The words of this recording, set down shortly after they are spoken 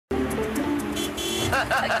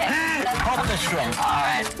Okay. Pop the trunk. All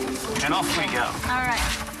right. And off we go. All right.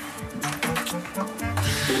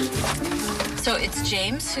 So it's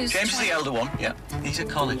James who's... James is the elder one, yeah. He's at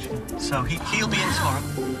college, so he'll be in tomorrow.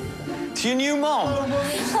 To your new mom.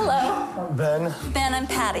 Hello. Ben. Ben, I'm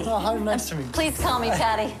Patty. Oh, how nice to meet you. Please call me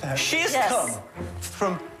Patty. She's Yes. come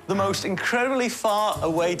from the most incredibly far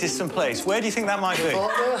away distant place. Where do you think that might be?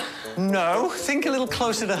 Florida? No, think a little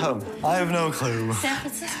closer to home. I have no clue. San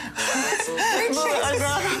Francisco.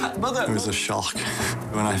 Mother. It was a shock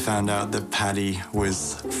when I found out that Patty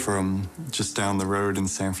was from just down the road in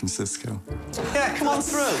San Francisco. Yeah, come on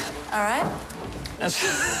through. All right. Yes,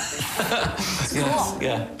 Cool.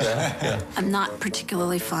 yeah. I'm not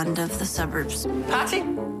particularly fond of the suburbs, Patty,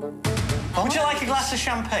 would you like a glass of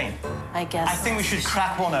champagne? I guess. I think we should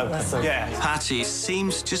crack one open. okay. Yeah. Patty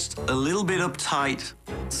seems just a little bit uptight,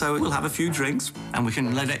 so we'll have a few drinks and we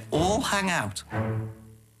can let it all hang out.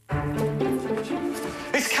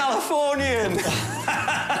 It's Californian!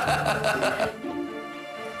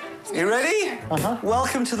 You ready? Uh-huh.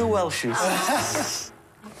 Welcome to the Welshes.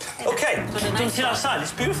 OK, don't sit outside.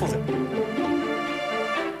 It's beautiful.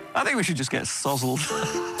 I think we should just get sozzled.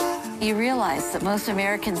 You realize that most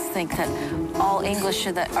Americans think that all English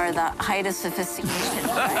are the height of sophistication,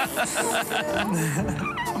 right?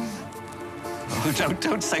 Oh,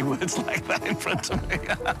 don't say words like that in front of me.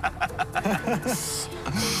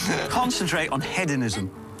 Concentrate on hedonism.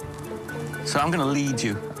 So I'm going to lead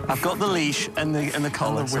you. I've got the leash and the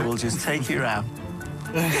collar, so we'll just take you around.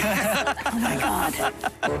 Oh, my God.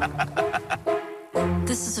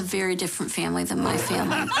 This is a very different family than my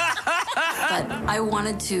family. But I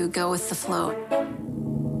wanted to go with the flow.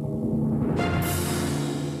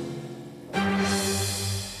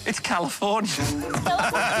 It's California.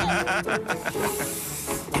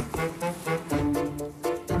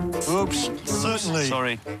 Oops. Certainly.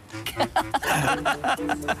 Sorry.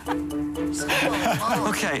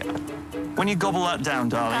 OK. When you gobble that down,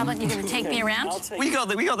 darling. How about you going to take me around? We got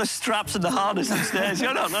the straps and the harness upstairs.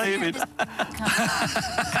 You're not leaving.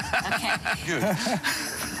 Okay. Good.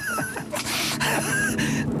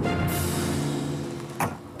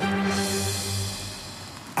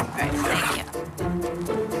 All right, thank you.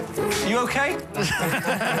 You okay?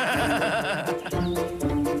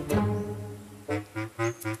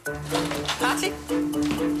 Patty?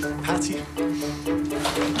 Patty.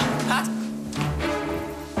 Pat?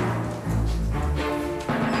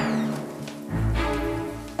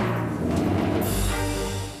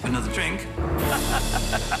 Another drink?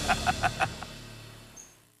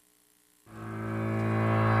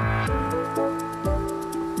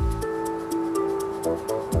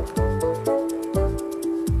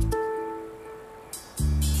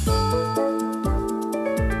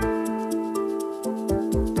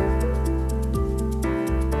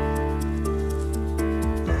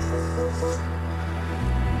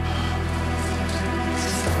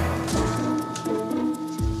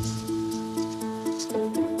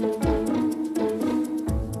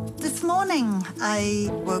 This morning, I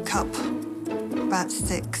woke up about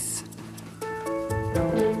 6.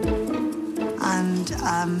 And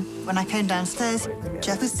when I came downstairs,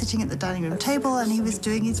 Jeff was sitting at the dining room table and he was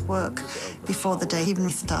doing his work before the day even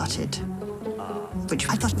started, which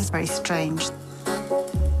I thought was very strange.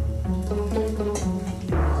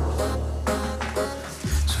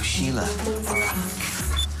 So, Sheila,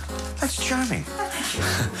 that's charming.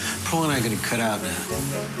 Pearl and I are going to cut out now.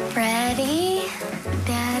 Ready,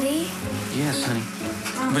 Daddy? Yes, honey.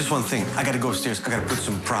 But just one thing. I got to go upstairs. I got to put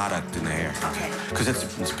some product in the hair. Okay. Because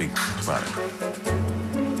it's a big product.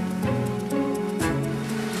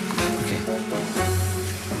 Okay.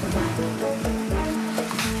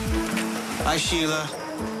 Bye, Sheila.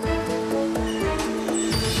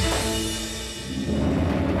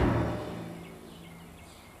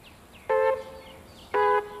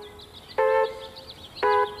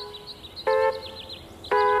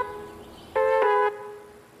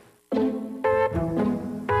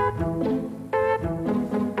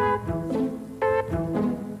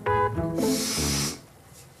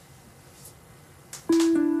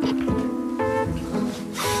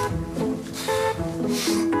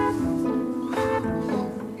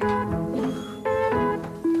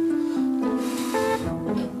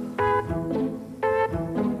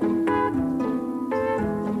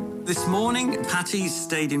 This morning, Patty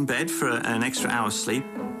stayed in bed for an extra hour's sleep.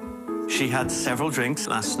 She had several drinks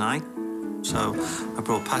last night, so I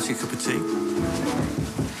brought Patty a cup of tea.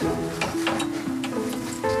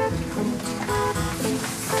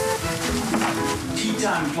 Tea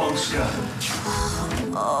time, Plonsker.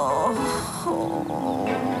 Oh.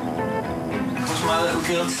 How's my little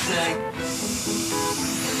girl today?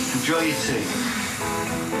 Enjoy your tea.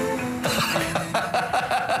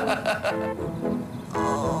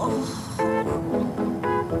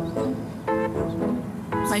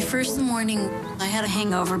 My first morning, I had a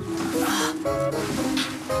hangover.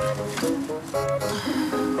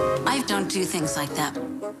 I don't do things like that.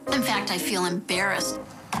 In fact, I feel embarrassed.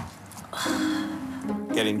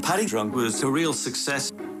 Getting Paddy drunk was a real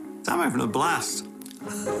success. I'm having a blast.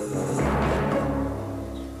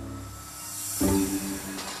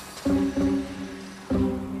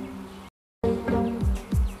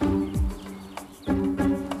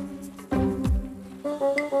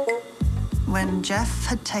 When Jeff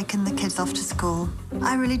had taken the kids off to school,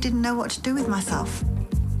 I really didn't know what to do with myself.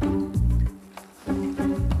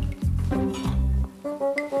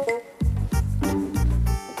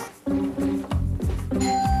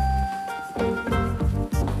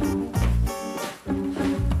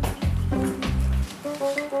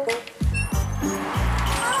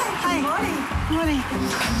 Hi. Morning. Morning.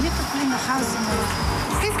 You have to clean the house in there.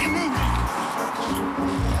 Please come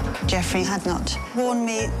in. Jeffrey had not warned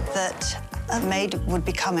me that a maid would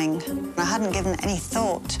be coming. I hadn't given any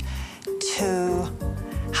thought to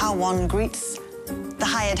how one greets the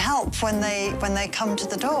hired help when they come to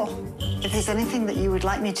the door. If there's anything that you would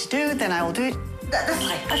like me to do, then I will do it. That's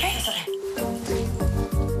fine. Okay, that's okay.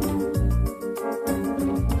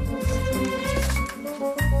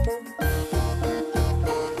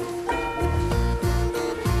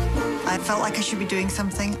 I felt like I should be doing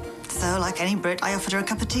something. So, like any Brit, I offered her a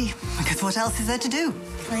cup of tea. Because what else is there to do?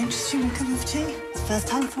 Can I interest you in a cup of tea? It's the first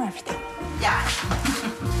time for everything. Yeah.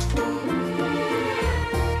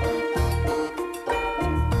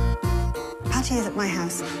 Patty is at my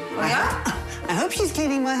house. Oh, yeah? I hope she's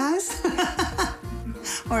cleaning my house.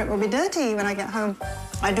 Or it will be dirty when I get home.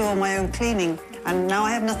 I do all my own cleaning. And now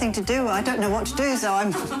I have nothing to do. I don't know what to do, so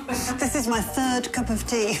I'm... This is my third cup of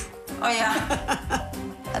tea. Oh, yeah?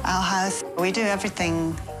 At our house, we do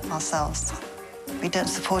everything ourselves. We don't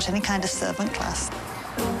support any kind of servant class.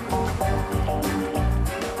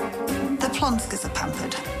 The Plonskers are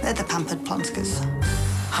pampered. They're the pampered Plonskers.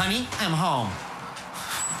 Honey, I'm home.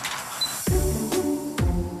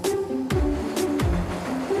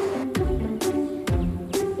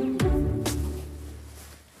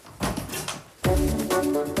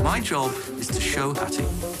 My job is to show Hattie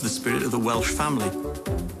the spirit of the Welsh family.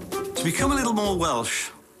 To become a little more Welsh,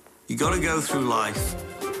 you got to go through life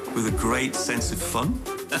with a great sense of fun.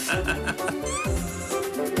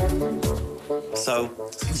 So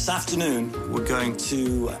this afternoon, we're going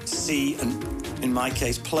to see, and in my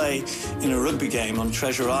case, play in a rugby game on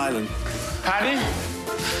Treasure Island. Paddy?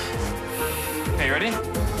 Hey, you ready?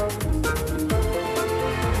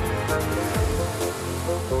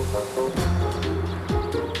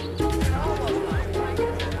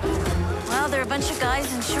 Well, there are a bunch of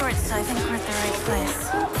guys in shorts, so I think we're at the right place.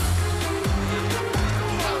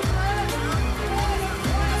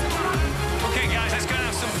 Okay, guys, let's go and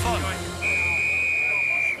have some fun.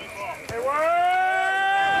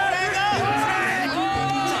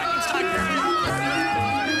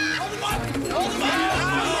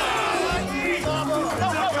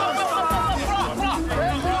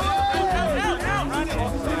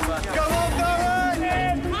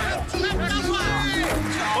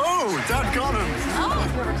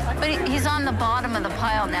 But he's on the bottom of the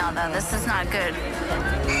pile now, though. This is not good.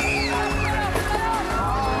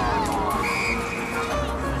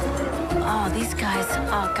 Oh, these guys,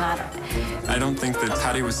 oh, God. I don't think that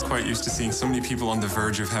Patty was quite used to seeing so many people on the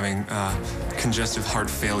verge of having congestive heart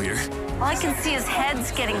failure. All I can see is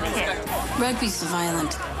heads getting kicked. Rugby's a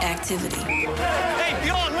violent activity. Hey,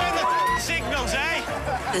 Bjorn, where are the signals, eh?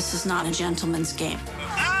 This is not a gentleman's game.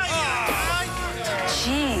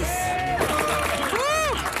 Jeez.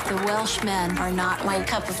 The Welshmen are not my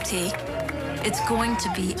cup of tea. It's going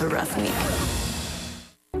to be a rough week.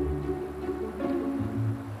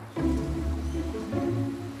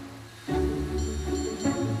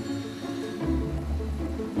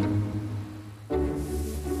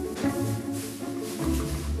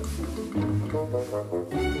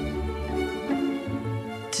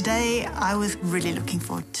 Today, I was really looking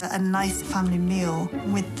forward to a nice family meal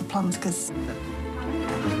with the Plonskers.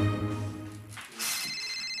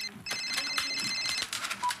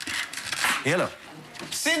 Hello.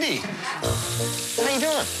 Cindy! How you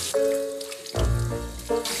doing?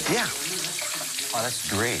 Yeah. Oh, that's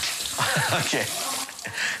great. Okay.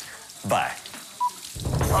 Bye.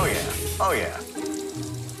 Oh, yeah. Oh, yeah.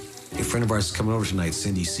 A friend of ours is coming over tonight,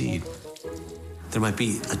 Cindy Seed. There might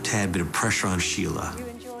be a tad bit of pressure on Sheila.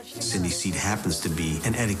 Cindy Seed happens to be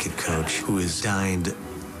an etiquette coach who is dined,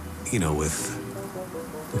 you know, with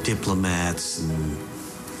diplomats and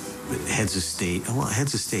Heads of state. Well,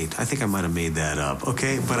 heads of state. I think I might have made that up.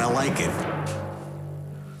 Okay, but I like it.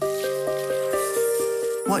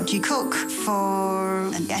 What do you cook for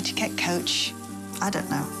an etiquette coach? I don't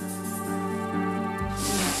know.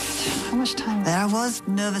 How much time? There I was,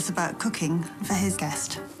 nervous about cooking for his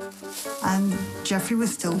guest. And Jeffrey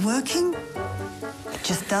was still working.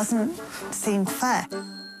 Just doesn't seem fair.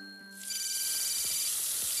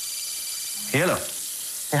 Hello.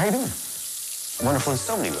 Hey, how you doing? Wonderful in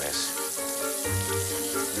so many ways.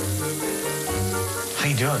 How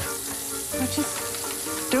you doing? We're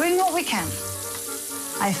just doing what we can.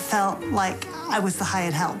 I felt like I was the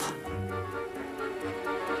hired help.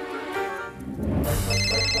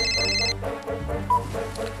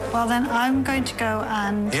 Well, then I'm going to go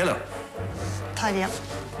and Hello. tidy up.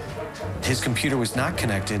 His computer was not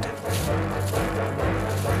connected.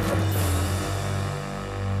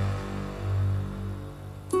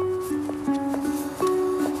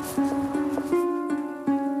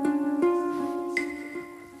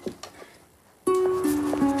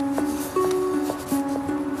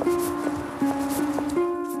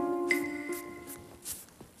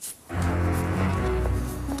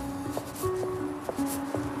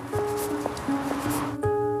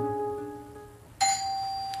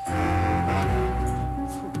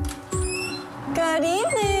 Good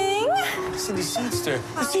evening. Cindy Seedster.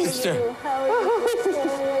 How are you? How are you?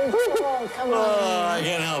 Oh, come on. Oh, I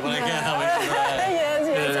can't help it. I can't help it.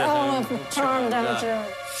 Yes. Oh, calm down, Joe.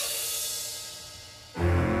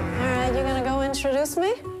 All right, you're gonna go introduce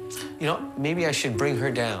me? You know, maybe I should bring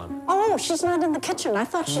her down. Oh, she's not in the kitchen. I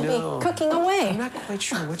thought she'd be cooking away. I'm not quite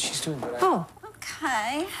sure what she's doing. But Oh.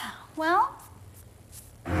 Okay. Well,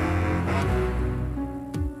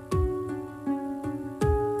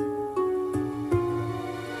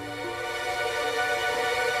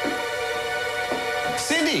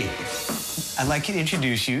 Cindy, I'd like to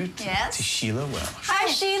introduce you Yes? to Sheila Welsh. hi,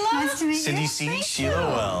 Sheila. Nice to meet Cindy you. Seed, Sheila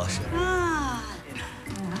Welsh. Ah,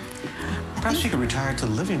 Perhaps you could retire to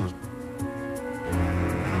the living room.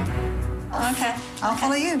 okay. I'll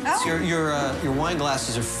follow you. Oh. Your wine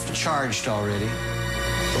glasses are charged already.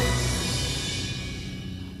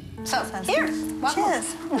 So, here. Welcome.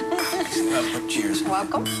 Cheers. Cheers.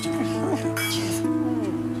 Welcome. Cheers.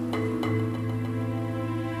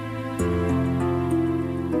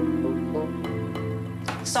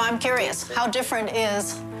 So I'm curious, how different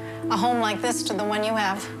is a home like this to the one you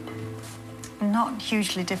have? Not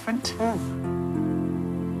hugely different.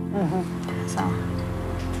 So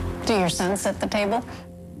Do your sons sit at the table?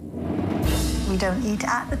 we don't eat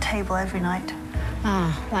at the table every night.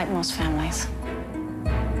 Ah, like most families.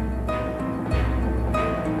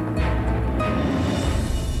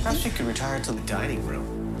 Perhaps you could retire to the dining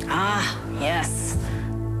room. Ah, yes.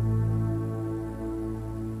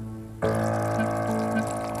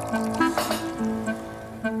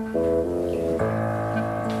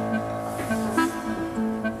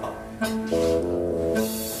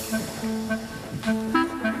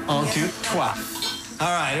 Un, deux, trois. All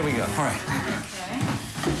right, here we go. All right.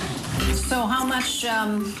 So how much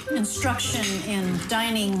instruction in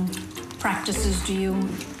dining practices do you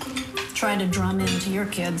try to drum into your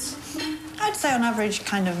kids? I'd say on average,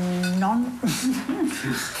 kind of none.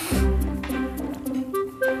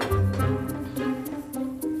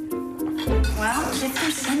 Well, if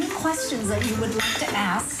there's any questions that you would like to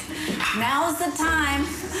ask, now's the time.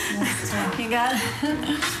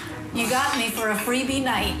 You got me for a freebie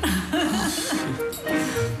night.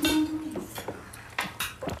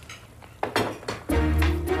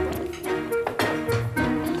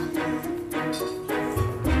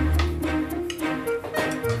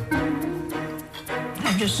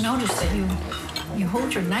 I've just noticed that you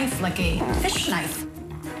hold your knife like a fish knife.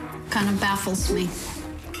 Kind of baffles me.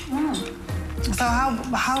 So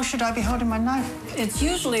how should I be holding my knife? It's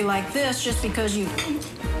usually like this just because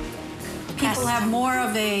people have more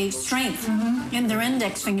of a strength in their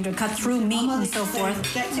index finger to cut through meat and so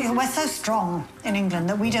forth. We're so strong in England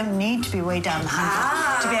that we don't need to be way down the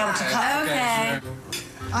handle to be able to cut. Okay.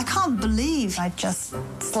 I can't believe I just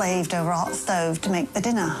slaved over a hot stove to make the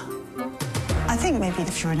dinner. I think maybe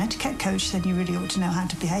if you're an etiquette coach, then you really ought to know how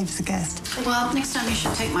to behave as a guest. Well, next time you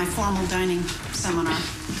should take my formal dining seminar.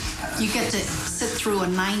 You get to sit through a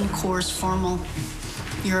 9-course formal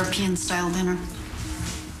European-style dinner.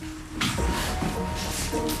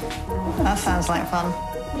 That sounds like fun.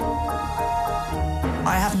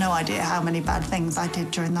 I have no idea how many bad things I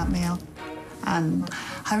did during that meal. And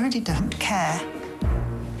I really don't care.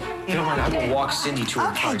 You don't mind, I'm gonna walk Cindy to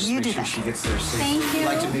her Okay, car just to you make do sure that. she gets there safe. Thank you.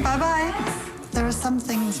 Like to be... Bye-bye. There are some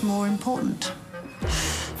things more important.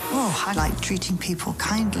 Oh, I like treating people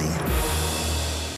kindly.